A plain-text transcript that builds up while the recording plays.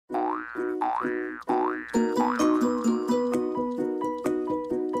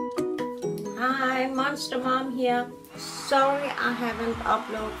Monster Mom here. Sorry I haven't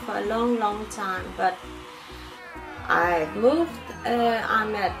uploaded for a long time, but I've moved.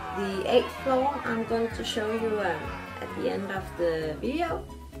 I'm at the 8th floor. I'm going to show you at the end of the video.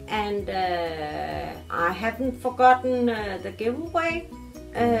 And I haven't forgotten the giveaway.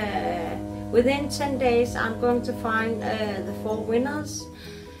 Within 10 days I'm going to find the 4 winners.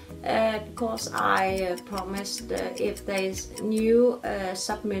 Because I promised if there's new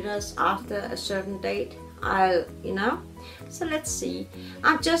submitters after a certain date, I'll, so let's see.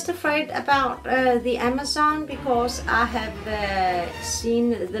 I'm just afraid about the Amazon because I have seen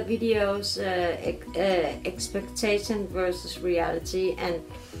the videos expectation versus reality, and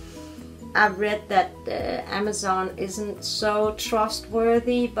I've read that Amazon isn't so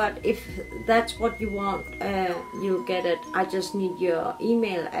trustworthy, but if that's what you want, you'll get it. I just need your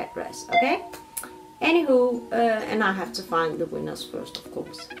email address, okay? Anywho, and I have to find the winners first, of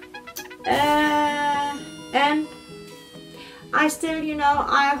course. And I still,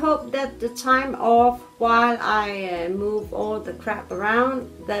 I hope that the time off while I move all the crap around,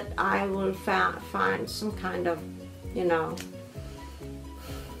 that I will find some kind of,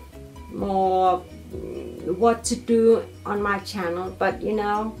 more what to do on my channel, but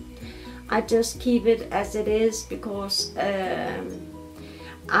I just keep it as it is because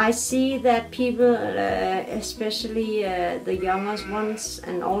I see that people, especially the younger ones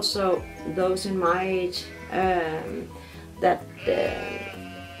and also those in my age, that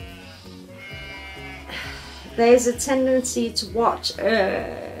there's a tendency to watch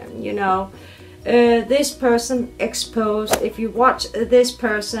this person exposed. If you watch this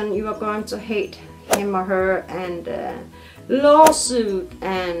person, you are going to hate him or her, and lawsuit,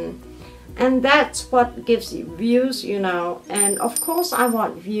 and that's what gives you views, and of course I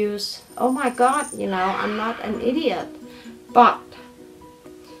want views. Oh my god, I'm not an idiot, but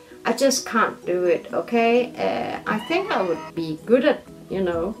I just can't do it, okay? I think I would be good at,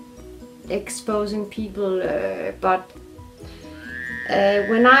 exposing people, but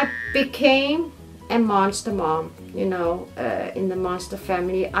when I became a monster mom, in the monster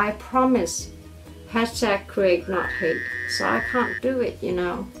family, I promise #CreateNotHate, so I can't do it,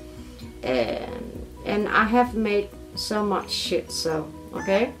 and I have made so much shit, so,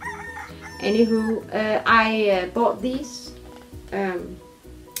 okay? Anywho, I bought these,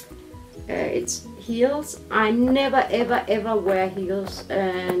 it's heels. I never ever wear heels,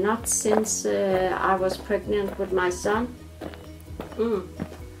 not since I was pregnant with my son.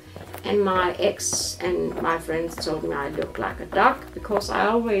 And my ex and my friends told me I look like a duck because I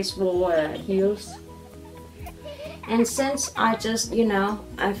always wore heels. And since I just,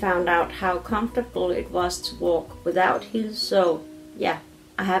 I found out how comfortable it was to walk without heels, so yeah,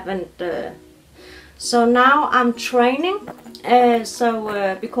 I haven't. So now I'm training.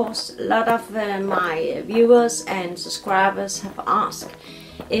 Because a lot of my viewers and subscribers have asked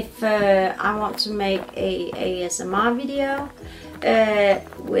if I want to make a ASMR video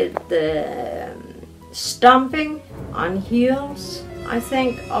with stomping on heels, I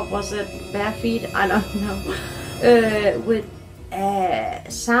think, or was it bare feet? I don't know. With a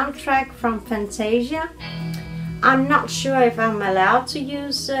soundtrack from Fantasia. I'm not sure if I'm allowed to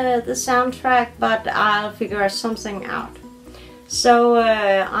use the soundtrack, but I'll figure something out. So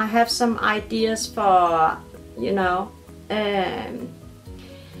I have some ideas for,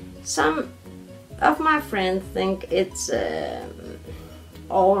 some of my friends think it's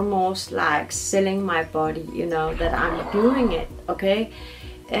almost like selling my body, that I'm doing it, okay?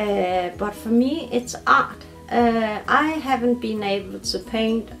 But for me, it's art. I haven't been able to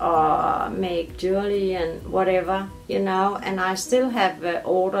paint or make jewelry and whatever, and I still have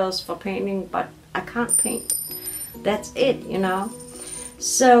orders for painting, but I can't paint. That's it,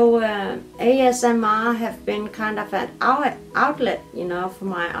 So ASMR have been kind of an outlet, for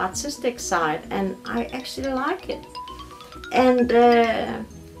my artistic side, and I actually like it. And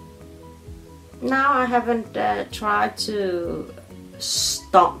now I haven't tried to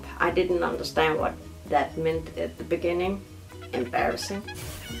stomp. I didn't understand what that meant at the beginning. Embarrassing.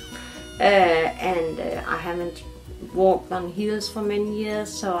 And I haven't walked on heels for many years,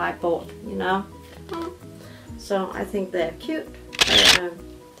 so I bought, So I think they're cute.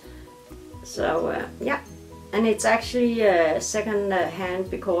 Yeah, and it's actually second hand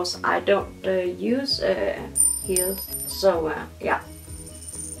because I don't use heels. So yeah,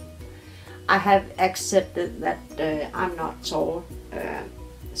 I have accepted that I'm not tall.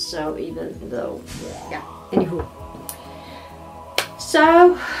 So even though, yeah, anywho.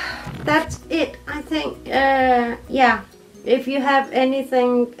 So that's it, I think. Yeah. If you have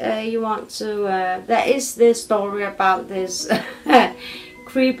anything you want to, there is this story about this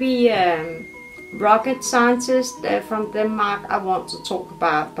creepy rocket scientist from Denmark I want to talk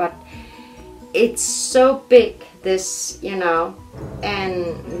about, but it's so big, this, you know,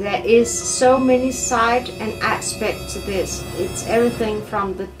 and there is so many side and aspects to this. It's everything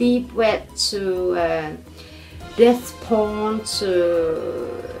from the deep web to death porn to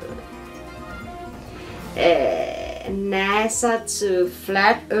NASA to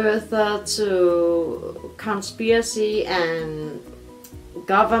flat earther to conspiracy and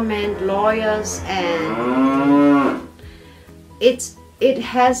government lawyers, and it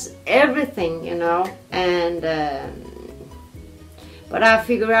has everything, you know. And but I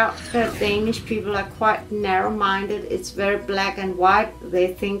figure out that Danish people are quite narrow-minded. It's very black and white.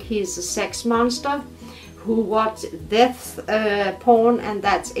 They think he's a sex monster who watched death porn and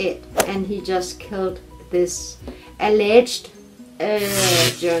that's it, and he just killed this alleged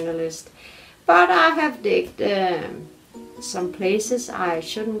journalist. But I have digged some places I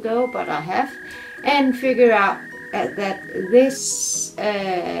shouldn't go, but I have, and figure out that this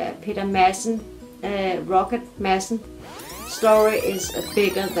Peter Madsen, Rocket Madsen story is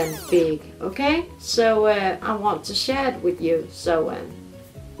bigger than big. Okay, so I want to share it with you. So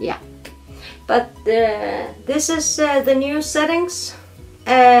yeah, but this is the new settings.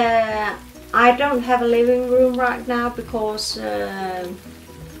 I don't have a living room right now because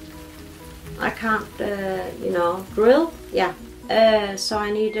I can't, you know, drill. Yeah, so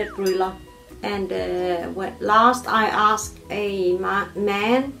I need a driller. And when last I asked a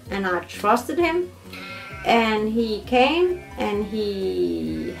man, and I trusted him, and he came and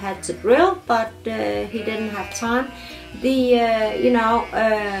he had to drill, but he didn't have time. You know,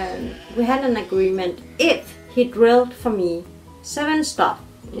 we had an agreement. If he drilled for me 7 stuff,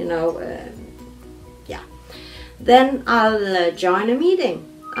 you know, yeah, then I'll join a meeting.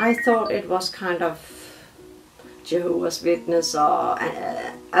 I thought it was kind of Jehovah's Witness or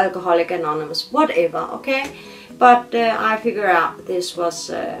Alcoholic Anonymous, whatever, okay? But I figure out this was,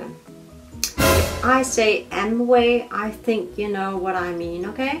 if I say Amway, I think you know what I mean,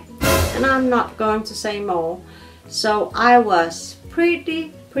 okay? And I'm not going to say more. So I was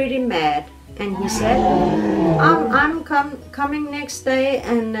pretty mad, and he said, I'm coming next day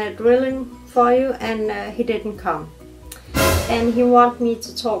and drilling for you, and he didn't come. And he wanted me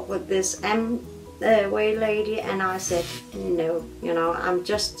to talk with this Amway lady, and I said no, you know, I'm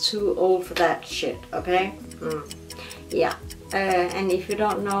just too old for that shit, okay? Yeah, and if you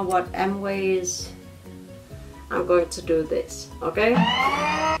don't know what Amway is, I'm going to do this, okay?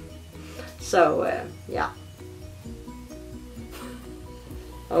 So yeah,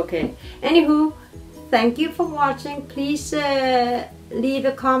 okay, anywho, thank you for watching. Please leave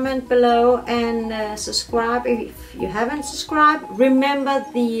a comment below and subscribe if you haven't subscribed. Remember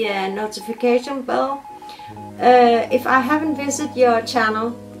the notification bell. If I haven't visited your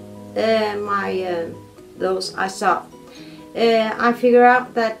channel, those I saw, I figure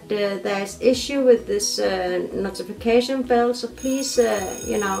out that there's issue with this notification bell, so please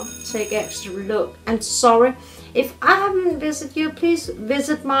you know, take extra look. And sorry if I haven't visited you, please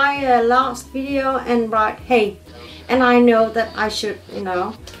visit my last video and write hey. And I know that I should, you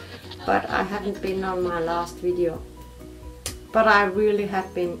know, but I haven't been on my last video. But I really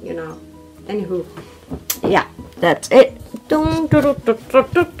have been, you know. Anywho, yeah, that's it.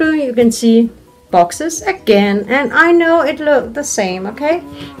 You can see boxes again, and I know it looked the same, okay?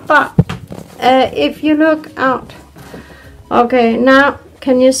 But if you look out, okay, now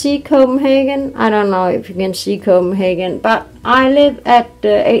can you see Copenhagen? I don't know if you can see Copenhagen, but I live at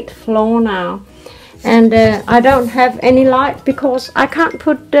the 8th floor now. And I don't have any light because I can't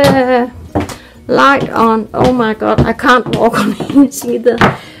put the light on. Oh my god, I can't walk on it either.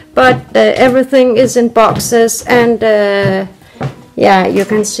 But everything is in boxes, and yeah, you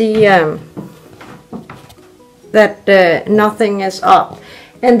can see that nothing is up.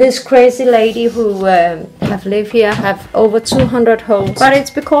 And this crazy lady who have lived here have over 200 holes. But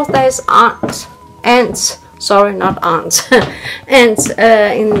it's because there's ants. Sorry, not aunts. Ants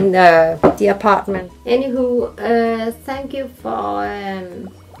in the apartment. Anywho, thank you for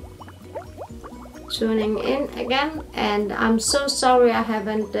tuning in again. And I'm so sorry I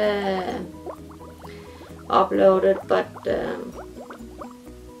haven't uploaded, but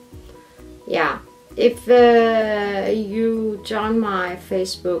yeah. If you join my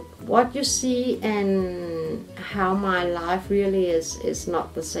Facebook, what you see and how my life really is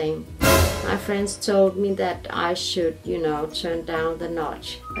not the same. My friends told me that I should, you know, turn down the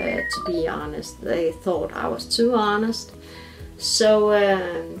notch, to be honest. They thought I was too honest. So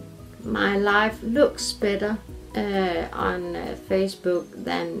my life looks better on Facebook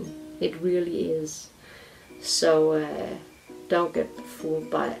than it really is. So don't get fooled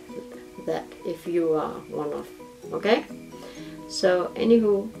by that if you are one of. Okay, so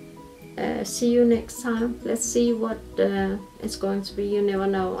anywho, see you next time. Let's see what it's going to be. You never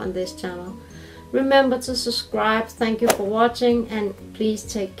know on this channel. Remember to subscribe. Thank you for watching, and please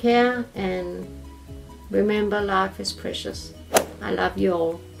take care, and remember, life is precious. I love you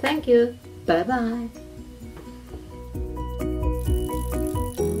all. Thank you. Bye bye.